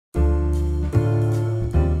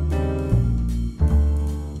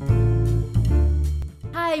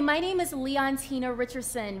Hi, my name is Leontina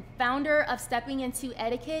Richardson, founder of Stepping Into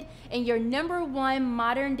Etiquette and your #1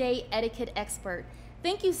 modern day etiquette expert.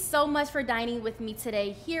 Thank you so much for dining with me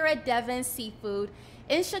today here at Devon's Seafood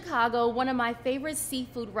in Chicago, one of my favorite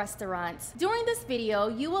seafood restaurants. During this video,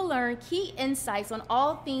 you will learn key insights on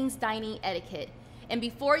all things dining etiquette. And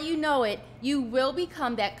before you know it, you will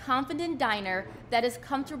become that confident diner that is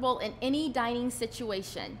comfortable in any dining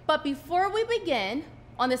situation. But before we begin,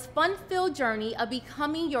 on this fun-filled journey of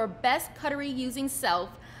becoming your best cutlery-using self,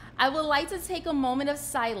 I would like to take a moment of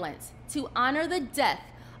silence to honor the death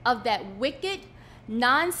of that wicked,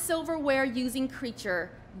 non-silverware-using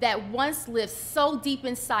creature that once lived so deep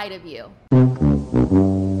inside of you.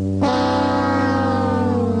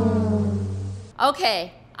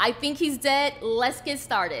 Okay, I think he's dead. Let's get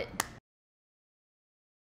started.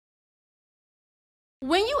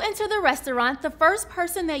 When you enter the restaurant, the first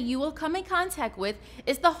person that you will come in contact with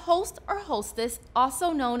is the host or hostess,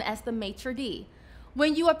 also known as the maitre d'.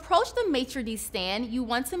 When you approach the maitre d' stand, you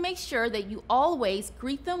want to make sure that you always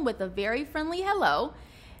greet them with a very friendly hello,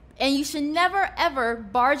 and you should never ever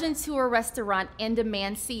barge into a restaurant and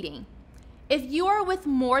demand seating. If you are with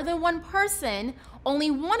more than one person, only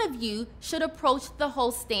one of you should approach the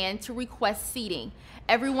host stand to request seating.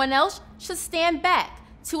 Everyone else should stand back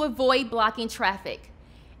to avoid blocking traffic.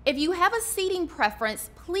 If you have a seating preference,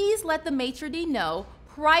 please let the maitre d' know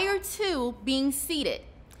prior to being seated.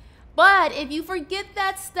 But if you forget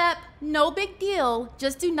that step, no big deal.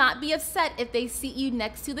 Just do not be upset if they seat you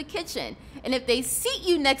next to the kitchen. And if they seat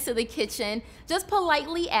you next to the kitchen, just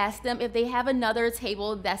politely ask them if they have another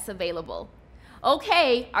table that's available.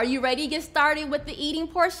 Okay, are you ready to get started with the eating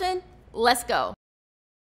portion? Let's go.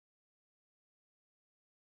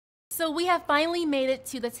 So we have finally made it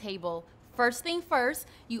to the table. First thing first,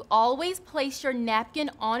 you always place your napkin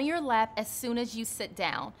on your lap as soon as you sit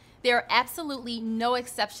down. There are absolutely no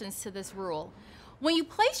exceptions to this rule. When you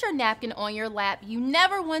place your napkin on your lap, you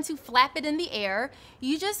never want to flap it in the air.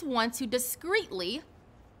 You just want to discreetly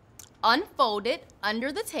unfold it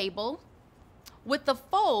under the table with the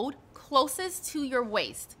fold closest to your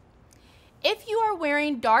waist. If you are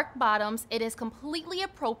wearing dark bottoms, it is completely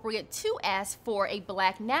appropriate to ask for a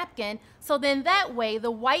black napkin, so then that way the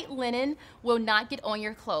white linen will not get on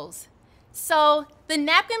your clothes. So the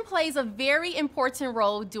napkin plays a very important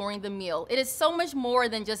role during the meal. It is so much more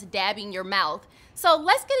than just dabbing your mouth. So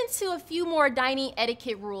let's get into a few more dining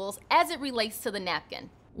etiquette rules as it relates to the napkin.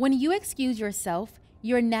 When you excuse yourself,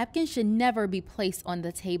 your napkin should never be placed on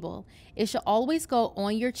the table. It should always go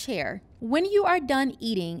on your chair. When you are done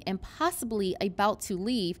eating and possibly about to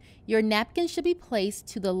leave, your napkin should be placed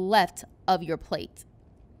to the left of your plate.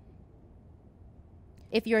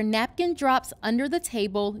 If your napkin drops under the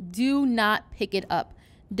table, do not pick it up.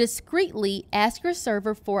 Discreetly ask your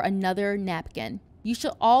server for another napkin. You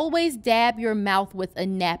should always dab your mouth with a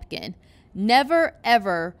napkin. Never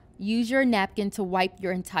ever use your napkin to wipe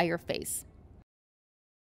your entire face.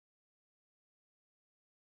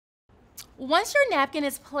 Once your napkin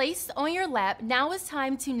is placed on your lap, now it's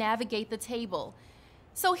time to navigate the table.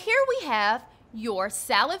 So here we have your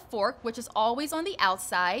salad fork, which is always on the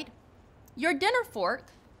outside, your dinner fork,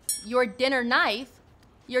 your dinner knife,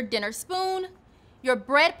 your dinner spoon, your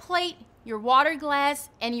bread plate, your water glass,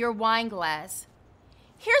 and your wine glass.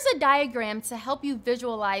 Here's a diagram to help you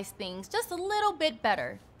visualize things just a little bit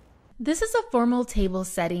better. This is a formal table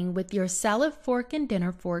setting with your salad fork and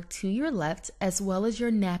dinner fork to your left, as well as your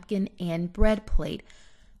napkin and bread plate.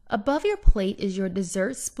 Above your plate is your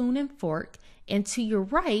dessert spoon and fork, and to your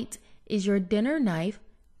right is your dinner knife,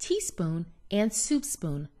 teaspoon, and soup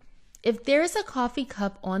spoon. If there is a coffee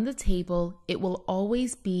cup on the table, it will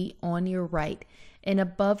always be on your right, and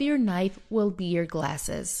above your knife will be your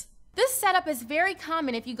glasses. This setup is very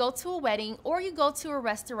common if you go to a wedding or you go to a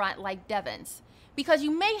restaurant like Devon's, because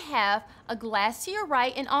you may have a glass to your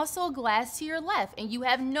right and also a glass to your left, and you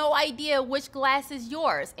have no idea which glass is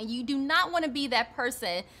yours, and you do not want to be that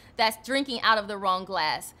person that's drinking out of the wrong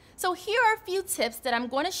glass. So here are a few tips that I'm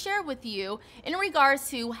going to share with you in regards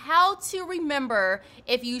to how to remember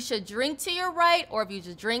if you should drink to your right or if you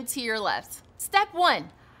should drink to your left. Step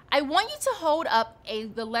 1, I want you to hold up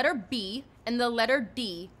the letter B and the letter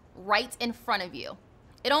D right in front of you.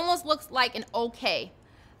 It almost looks like an OK.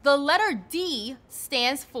 The letter D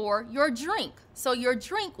stands for your drink. So your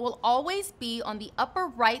drink will always be on the upper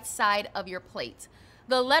right side of your plate.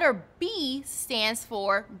 The letter B stands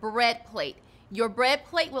for bread plate. Your bread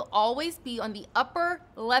plate will always be on the upper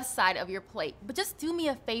left side of your plate. But just do me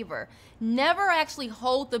a favor. Never actually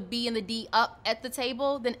hold the B and the D up at the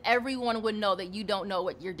table, then everyone would know that you don't know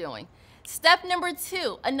what you're doing. Step number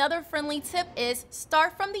 2, another friendly tip is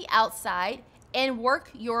start from the outside and work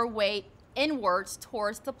your way inwards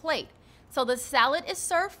towards the plate. So the salad is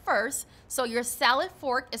served first, so your salad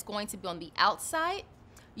fork is going to be on the outside.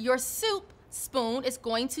 Your soup spoon is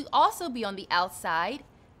going to also be on the outside.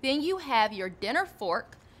 Then you have your dinner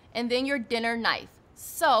fork and then your dinner knife.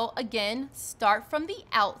 So again, start from the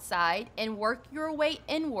outside and work your way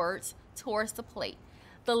inwards towards the plate.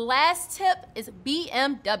 The last tip is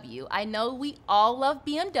BMW. I know we all love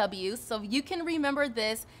BMW, so if you can remember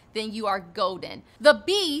this, then you are golden. The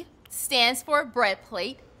B stands for bread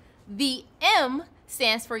plate, the M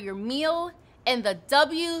stands for your meal, and the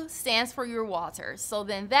W stands for your water. So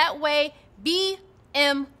then that way,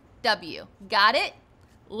 BMW. Got it?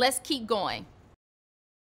 Let's keep going.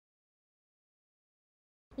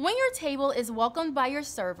 When your table is welcomed by your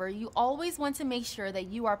server, you always want to make sure that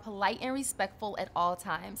you are polite and respectful at all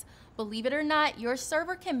times. Believe it or not, your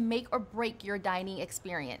server can make or break your dining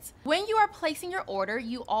experience. When you are placing your order,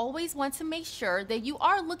 you always want to make sure that you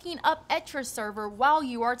are looking up at your server while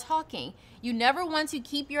you are talking. You never want to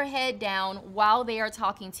keep your head down while they are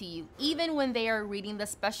talking to you, even when they are reading the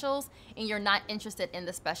specials and you're not interested in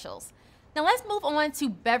the specials. Now let's move on to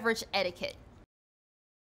beverage etiquette.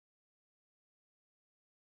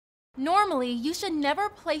 Normally, you should never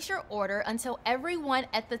place your order until everyone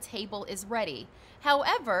at the table is ready.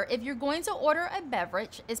 However, if you're going to order a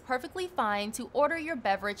beverage, it's perfectly fine to order your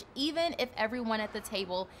beverage even if everyone at the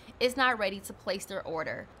table is not ready to place their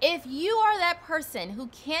order. If you are that person who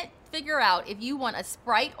can't figure out if you want a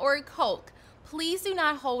Sprite or a Coke, please do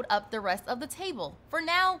not hold up the rest of the table. For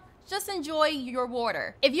now, just enjoy your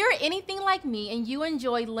water. If you're anything like me and you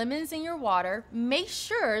enjoy lemons in your water, make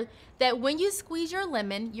sure that when you squeeze your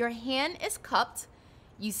lemon, your hand is cupped,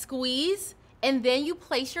 you squeeze, and then you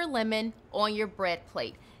place your lemon on your bread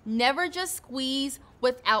plate. Never just squeeze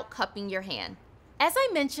without cupping your hand. As I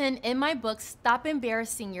mentioned in my book, Stop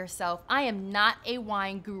Embarrassing Yourself, I am not a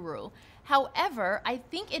wine guru. However, I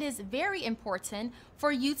think it is very important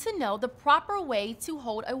for you to know the proper way to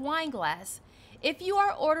hold a wine glass. If you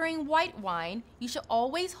are ordering white wine, you should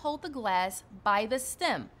always hold the glass by the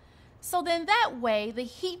stem. So then that way, the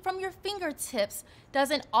heat from your fingertips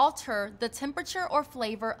doesn't alter the temperature or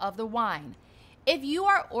flavor of the wine. If you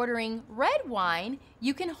are ordering red wine,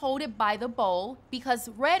 you can hold it by the bowl because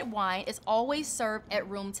red wine is always served at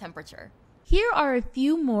room temperature. Here are a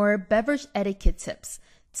few more beverage etiquette tips.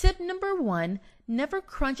 Tip number 1, never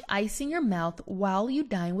crunch ice in your mouth while you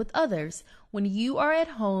dine with others. When you are at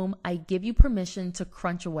home, I give you permission to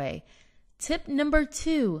crunch away. Tip number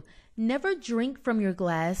 2, never drink from your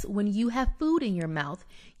glass when you have food in your mouth.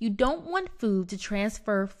 You don't want food to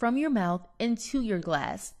transfer from your mouth into your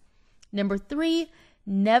glass. Number 3,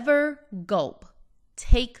 never gulp.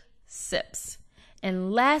 Take sips.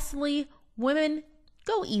 And lastly, women,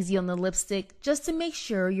 go easy on the lipstick just to make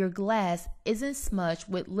sure your glass isn't smudged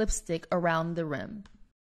with lipstick around the rim.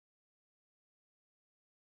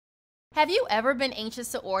 Have you ever been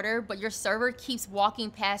anxious to order, but your server keeps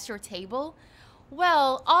walking past your table?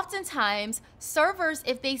 Well, oftentimes, servers,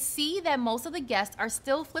 if they see that most of the guests are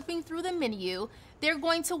still flipping through the menu, they're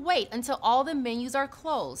going to wait until all the menus are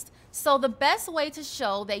closed. So the best way to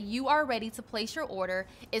show that you are ready to place your order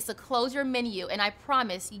is to close your menu, and I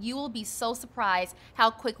promise you will be so surprised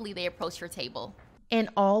how quickly they approach your table. And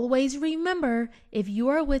always remember, if you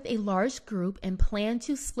are with a large group and plan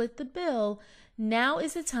to split the bill, now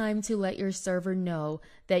is the time to let your server know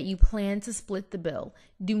that you plan to split the bill.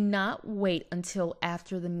 Do not wait until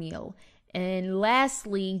after the meal. And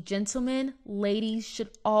lastly, gentlemen, ladies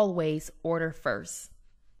should always order first.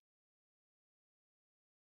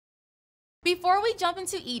 Before we jump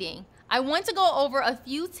into eating, I want to go over a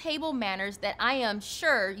few table manners that I am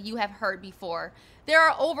sure you have heard before. There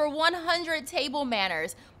are over 100 table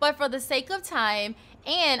manners, but for the sake of time,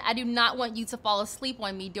 and I do not want you to fall asleep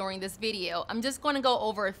on me during this video, I'm just going to go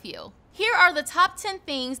over a few. Here are the top 10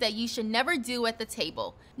 things that you should never do at the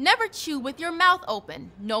table. Never chew with your mouth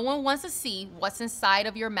open. No one wants to see what's inside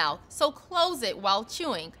of your mouth, so close it while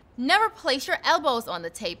chewing. Never place your elbows on the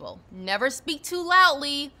table. Never speak too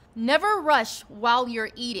loudly. Never rush while you're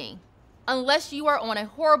eating, unless you are on a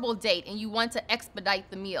horrible date and you want to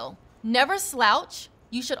expedite the meal. Never slouch.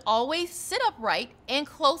 You should always sit upright and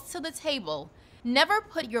close to the table. Never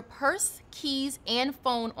put your purse, keys, and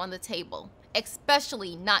phone on the table,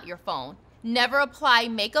 especially not your phone. Never apply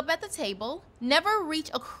makeup at the table. Never reach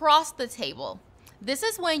across the table. This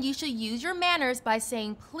is when you should use your manners by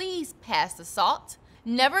saying, "Please pass the salt."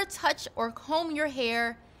 Never touch or comb your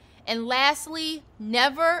hair. And lastly,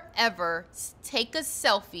 never ever take a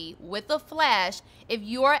selfie with a flash if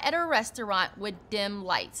you are at a restaurant with dim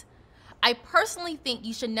lights. I personally think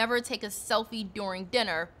you should never take a selfie during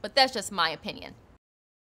dinner, but that's just my opinion.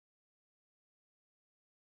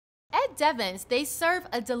 At Devon's, they serve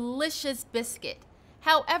a delicious biscuit.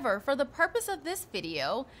 However, for the purpose of this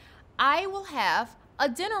video, I will have a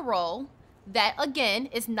dinner roll that, again,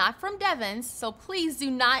 is not from Devon's, so please do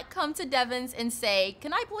not come to Devon's and say,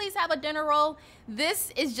 can I please have a dinner roll?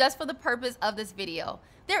 This is just for the purpose of this video.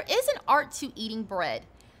 There is an art to eating bread.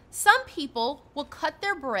 Some people will cut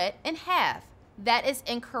their bread in half. That is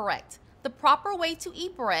incorrect. The proper way to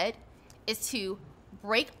eat bread is to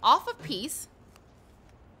break off a piece,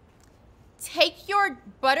 take your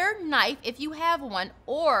butter knife, if you have one,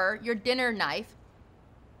 or your dinner knife,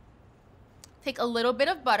 take a little bit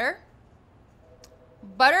of butter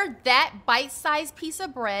that bite-sized piece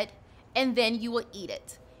of bread, and then you will eat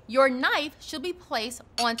it. Your knife should be placed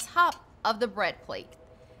on top of the bread plate.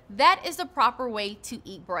 That is the proper way to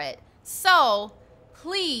eat bread. So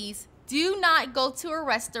please do not go to a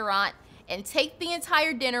restaurant and take the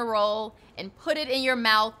entire dinner roll and put it in your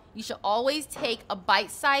mouth. You should always take a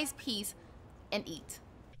bite-sized piece and eat.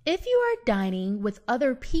 If you are dining with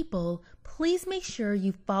other people, please make sure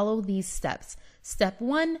you follow these steps. Step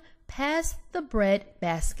 1, pass the bread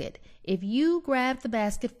basket. If you grab the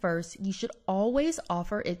basket first, you should always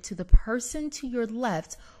offer it to the person to your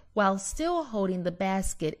left while still holding the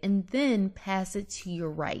basket, and then pass it to your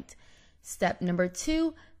right. Step number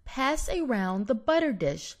 2, pass around the butter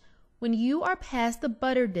dish. When you are past the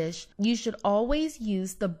butter dish, you should always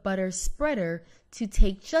use the butter spreader to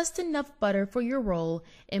take just enough butter for your roll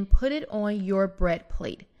and put it on your bread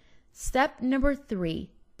plate. Step number 3,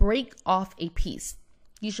 break off a piece.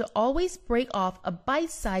 You should always break off a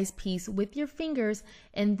bite-sized piece with your fingers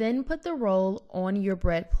and then put the roll on your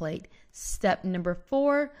bread plate. Step number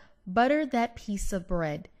 4, butter that piece of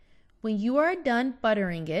bread. When you are done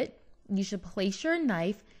buttering it, you should place your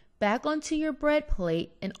knife back onto your bread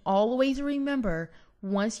plate, and always remember,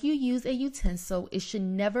 once you use a utensil, it should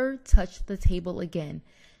never touch the table again.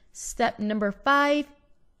 Step number 5,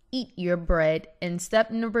 eat your bread. And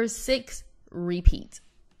step number 6, repeat.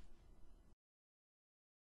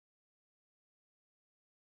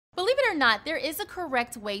 Believe it or not, there is a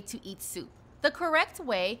correct way to eat soup. The correct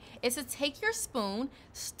way is to take your spoon,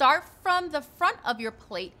 start from the front of your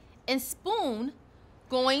plate, and spoon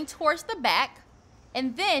going towards the back,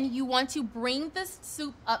 and then you want to bring the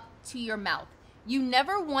soup up to your mouth. You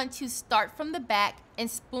never want to start from the back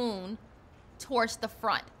and spoon towards the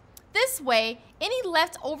front. This way, any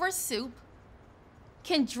leftover soup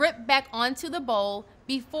can drip back onto the bowl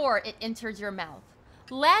before it enters your mouth.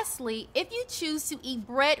 Lastly, if you choose to eat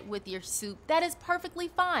bread with your soup, that is perfectly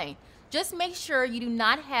fine. Just make sure you do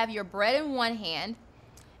not have your bread in one hand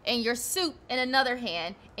and your soup in another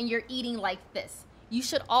hand and you're eating like this. You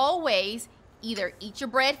should always either eat your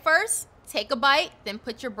bread first, take a bite, then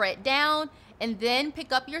put your bread down, and then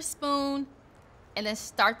pick up your spoon and then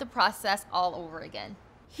start the process all over again.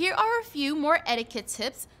 Here are a few more etiquette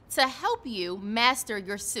tips to help you master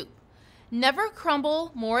your soup. Never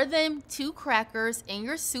crumble more than 2 crackers in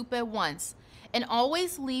your soup at once, and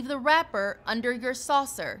always leave the wrapper under your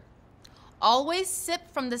saucer. Always sip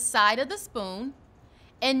from the side of the spoon,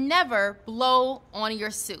 and never blow on your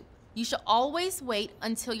soup. You should always wait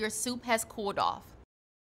until your soup has cooled off.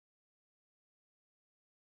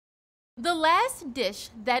 The last dish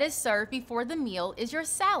that is served before the meal is your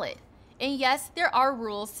salad. And yes, there are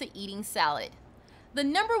rules to eating salad. The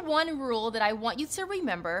number 1 rule that I want you to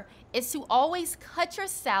remember is to always cut your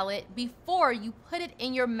salad before you put it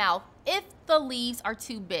in your mouth if the leaves are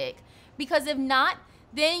too big. Because if not,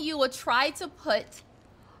 then you will try to put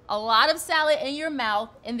a lot of salad in your mouth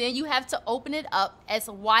and then you have to open it up as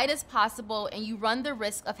wide as possible and you run the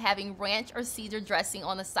risk of having ranch or Caesar dressing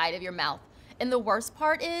on the side of your mouth. And the worst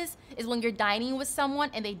part is when you're dining with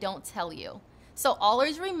someone and they don't tell you. So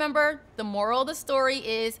always remember, the moral of the story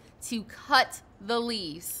is to cut the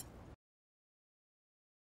leaves.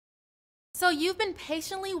 So you've been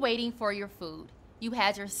patiently waiting for your food. You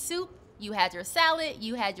had your soup, you had your salad,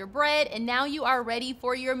 you had your bread, and now you are ready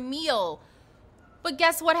for your meal. But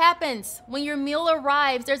guess what happens? When your meal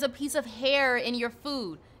arrives, there's a piece of hair in your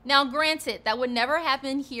food. Now granted, that would never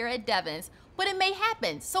happen here at Devon's, but it may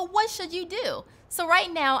happen. So what should you do? So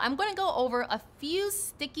right now, I'm going to go over a few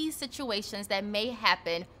sticky situations that may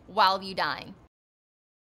happen while you dine.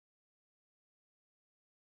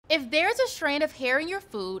 If there's a strand of hair in your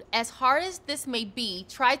food, as hard as this may be,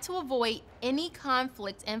 try to avoid any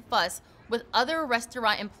conflict and fuss with other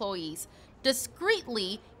restaurant employees.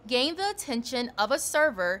 Discreetly gain the attention of a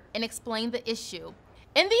server and explain the issue.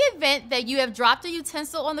 In the event that you have dropped a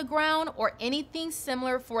utensil on the ground or anything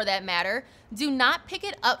similar for that matter, do not pick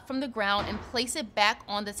it up from the ground and place it back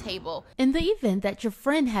on the table. In the event that your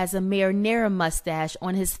friend has a marinara mustache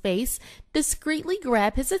on his face, discreetly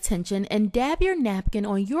grab his attention and dab your napkin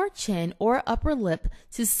on your chin or upper lip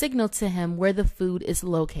to signal to him where the food is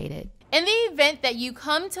located. In the event that you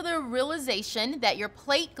come to the realization that your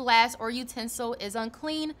plate, glass, or utensil is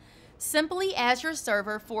unclean, simply ask your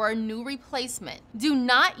server for a new replacement. Do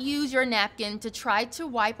not use your napkin to try to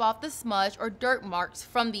wipe off the smudge or dirt marks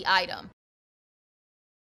from the item.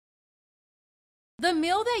 The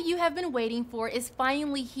meal that you have been waiting for is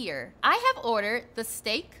finally here. I have ordered the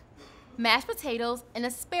steak, mashed potatoes, and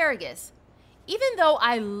asparagus. Even though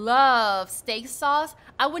I love steak sauce,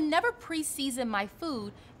 I would never pre-season my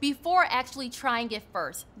food before actually trying it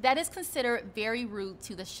first. That is considered very rude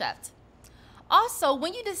to the chef. Also,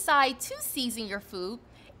 when you decide to season your food,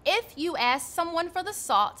 if you ask someone for the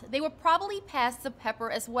salt, they will probably pass the pepper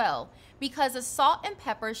as well, because the salt and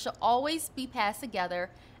pepper should always be passed together,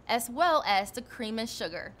 as well as the cream and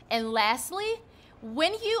sugar. And lastly,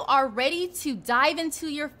 when you are ready to dive into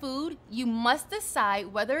your food, you must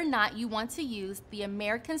decide whether or not you want to use the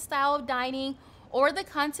American style of dining or the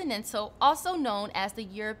continental, also known as the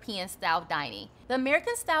European style dining. The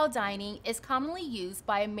American style dining is commonly used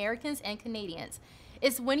by Americans and Canadians.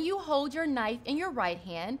 It's when you hold your knife in your right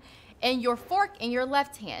hand and your fork in your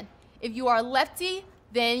left hand. If you are lefty,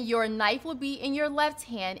 then your knife will be in your left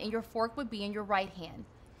hand and your fork would be in your right hand.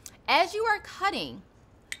 As you are cutting,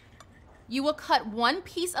 you will cut one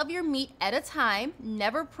piece of your meat at a time.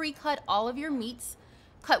 Never pre-cut all of your meats.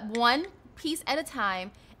 Cut one piece at a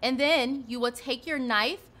time, and then you will take your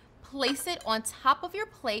knife, place it on top of your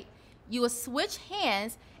plate. You will switch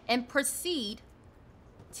hands and proceed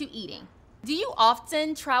to eating. Do you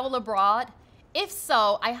often travel abroad? If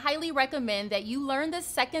so, I highly recommend that you learn the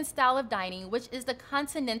second style of dining, which is the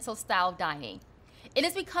continental style of dining. It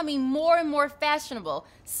is becoming more and more fashionable,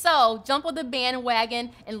 so jump on the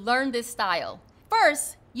bandwagon and learn this style.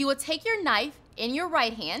 First, you will take your knife in your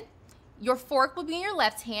right hand, your fork will be in your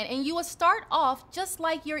left hand, and you will start off just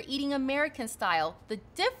like you're eating American style. The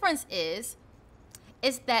difference is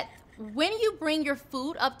that when you bring your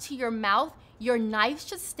food up to your mouth, your knife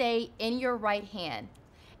should stay in your right hand,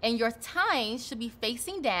 and your tines should be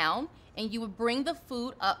facing down, and you will bring the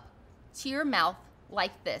food up to your mouth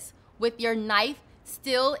like this, with your knife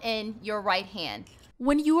still in your right hand.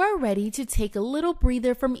 When you are ready to take a little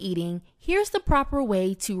breather from eating, here's the proper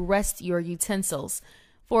way to rest your utensils.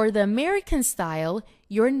 For the American style,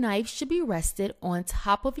 your knife should be rested on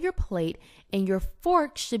top of your plate and your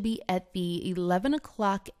fork should be at the 11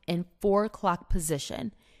 o'clock and 4 o'clock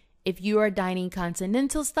position. If you are dining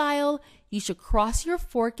continental style, you should cross your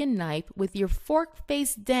fork and knife with your fork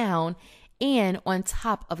face down and on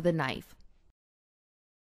top of the knife.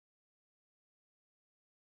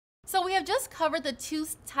 So we have just covered the two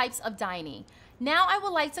types of dining. Now I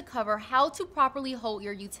would like to cover how to properly hold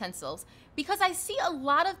your utensils, because I see a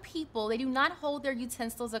lot of people, they do not hold their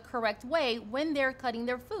utensils the correct way when they're cutting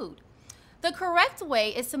their food. The correct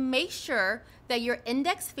way is to make sure that your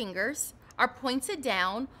index fingers are pointed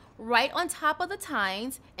down right on top of the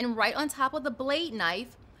tines and right on top of the blade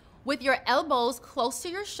knife, with your elbows close to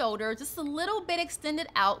your shoulder, just a little bit extended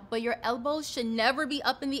out, but your elbows should never be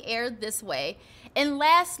up in the air this way. And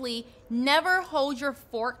lastly, never hold your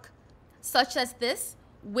fork such as this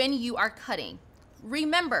when you are cutting.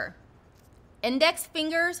 Remember, index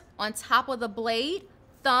fingers on top of the blade,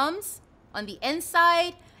 thumbs on the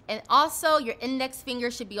inside, and also your index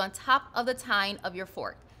finger should be on top of the tine of your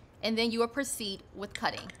fork. And then you will proceed with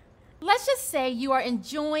cutting. Let's just say you are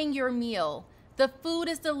enjoying your meal. The food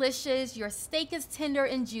is delicious, your steak is tender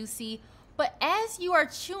and juicy, but as you are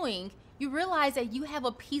chewing, you realize that you have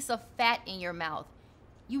a piece of fat in your mouth.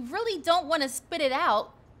 You really don't want to spit it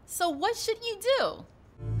out, so what should you do?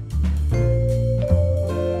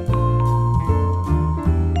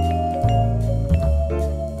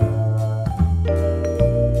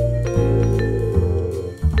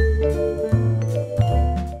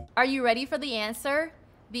 Are you ready for the answer?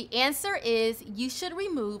 The answer is you should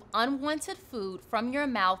remove unwanted food from your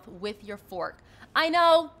mouth with your fork. I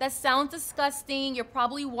know that sounds disgusting. You're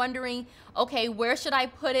probably wondering, okay, where should I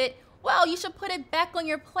put it? Well, you should put it back on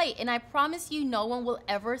your plate, and I promise you no one will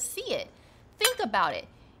ever see it. Think about it.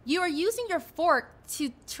 You are using your fork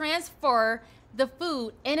to transfer the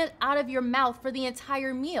food in and out of your mouth for the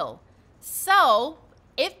entire meal. So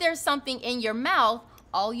if there's something in your mouth,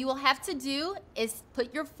 all you will have to do is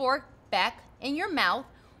put your fork back in your mouth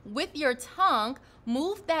with your tongue,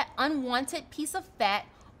 move that unwanted piece of fat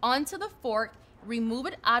onto the fork, remove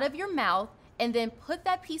it out of your mouth, and then put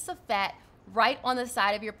that piece of fat right on the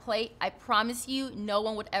side of your plate. I promise you, no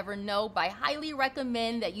one would ever know, but I highly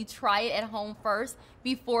recommend that you try it at home first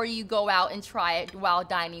before you go out and try it while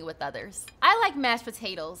dining with others. I like mashed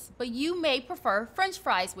potatoes, but you may prefer French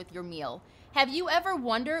fries with your meal. Have you ever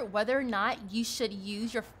wondered whether or not you should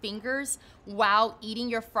use your fingers while eating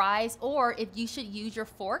your fries, or if you should use your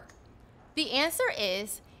fork? The answer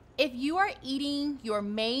is, if you are eating your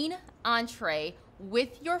main entree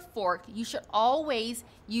with your fork, you should always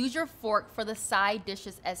use your fork for the side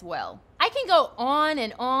dishes as well. I can go on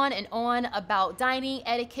and on and on about dining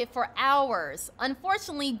etiquette for hours.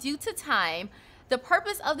 Unfortunately, due to time, the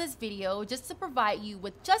purpose of this video is just to provide you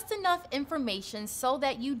with just enough information so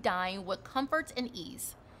that you dine with comfort and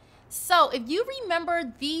ease. So if you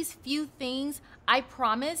remember these few things, I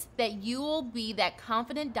promise that you will be that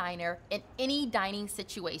confident diner in any dining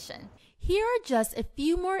situation. Here are just a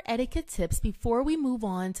few more etiquette tips before we move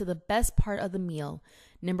on to the best part of the meal.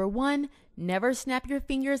 Number 1, never snap your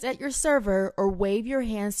fingers at your server or wave your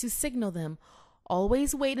hands to signal them.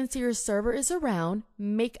 Always wait until your server is around,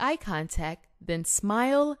 make eye contact, then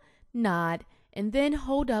smile, nod, and then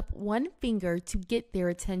hold up one finger to get their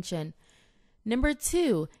attention. Number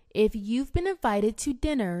 2, if you've been invited to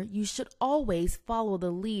dinner, you should always follow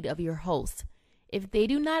the lead of your host. If they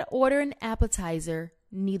do not order an appetizer,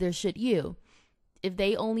 neither should you. If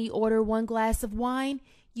they only order 1 glass of wine,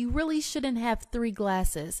 you really shouldn't have 3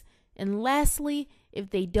 glasses. And lastly, if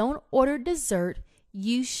they don't order dessert,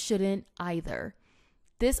 you shouldn't either.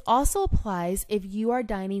 This also applies if you are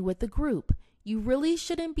dining with a group. You really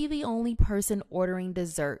shouldn't be the only person ordering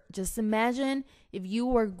dessert. Just imagine if you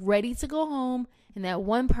were ready to go home and that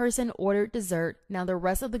one person ordered dessert. Now the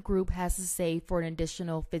rest of the group has to stay for an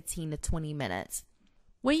additional 15 to 20 minutes.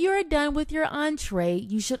 When you are done with your entree,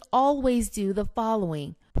 you should always do the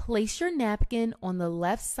following. Place your napkin on the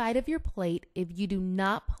left side of your plate if you do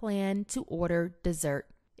not plan to order dessert.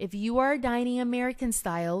 If you are dining American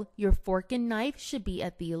style, your fork and knife should be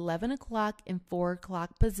at the 11 o'clock and 4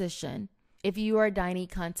 o'clock position. If you are dining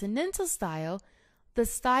continental style, the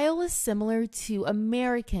style is similar to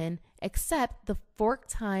American, except the fork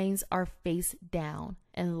tines are face down.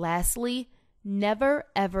 And lastly, never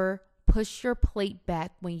ever push your plate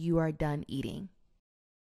back when you are done eating.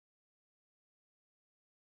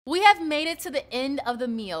 We have made it to the end of the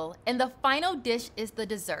meal, and the final dish is the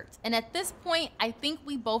dessert. And at this point, I think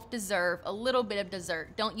we both deserve a little bit of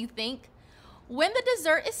dessert, don't you think? When the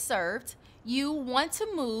dessert is served, you want to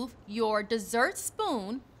move your dessert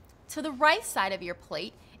spoon to the right side of your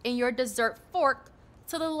plate and your dessert fork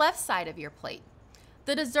to the left side of your plate.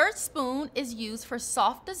 The dessert spoon is used for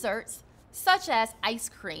soft desserts, such as ice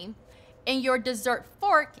cream, and your dessert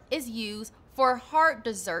fork is used for hard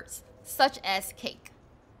desserts, such as cake.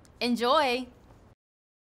 Enjoy!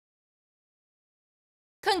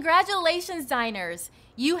 Congratulations, diners!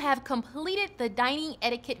 You have completed the dining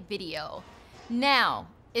etiquette video. Now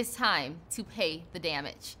it's time to pay the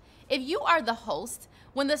damage. If you are the host,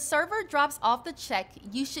 when the server drops off the check,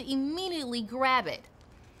 you should immediately grab it.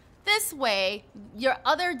 This way, your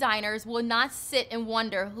other diners will not sit and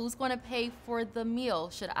wonder who's going to pay for the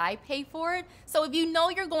meal. Should I pay for it? So if you know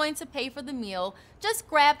you're going to pay for the meal, just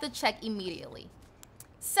grab the check immediately.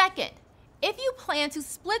 Second, if you plan to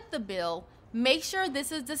split the bill, make sure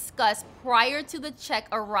this is discussed prior to the check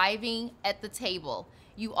arriving at the table.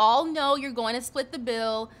 You all know you're going to split the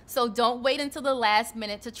bill, so don't wait until the last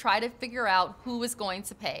minute to try to figure out who is going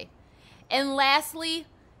to pay. And lastly,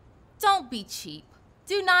 don't be cheap.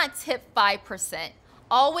 Do not tip 5%.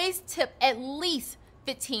 Always tip at least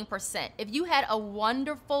 15%. If you had a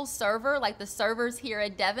wonderful server like the servers here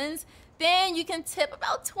at Devon's, then you can tip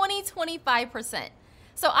about 20-25%.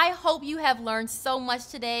 So I hope you have learned so much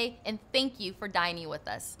today, and thank you for dining with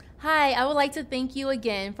us. Hi, I would like to thank you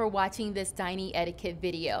again for watching this dining etiquette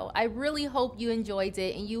video. I really hope you enjoyed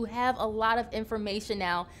it and you have a lot of information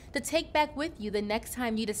now to take back with you the next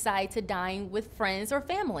time you decide to dine with friends or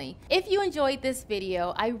family. If you enjoyed this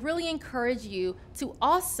video, I really encourage you to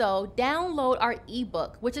also download our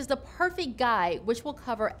ebook, which is the perfect guide which will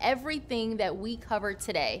cover everything that we covered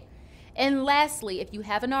today. And lastly, if you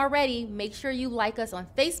haven't already, make sure you like us on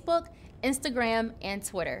Facebook, Instagram, and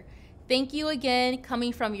Twitter. Thank you again,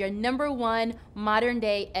 coming from your #1 modern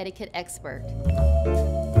day etiquette expert.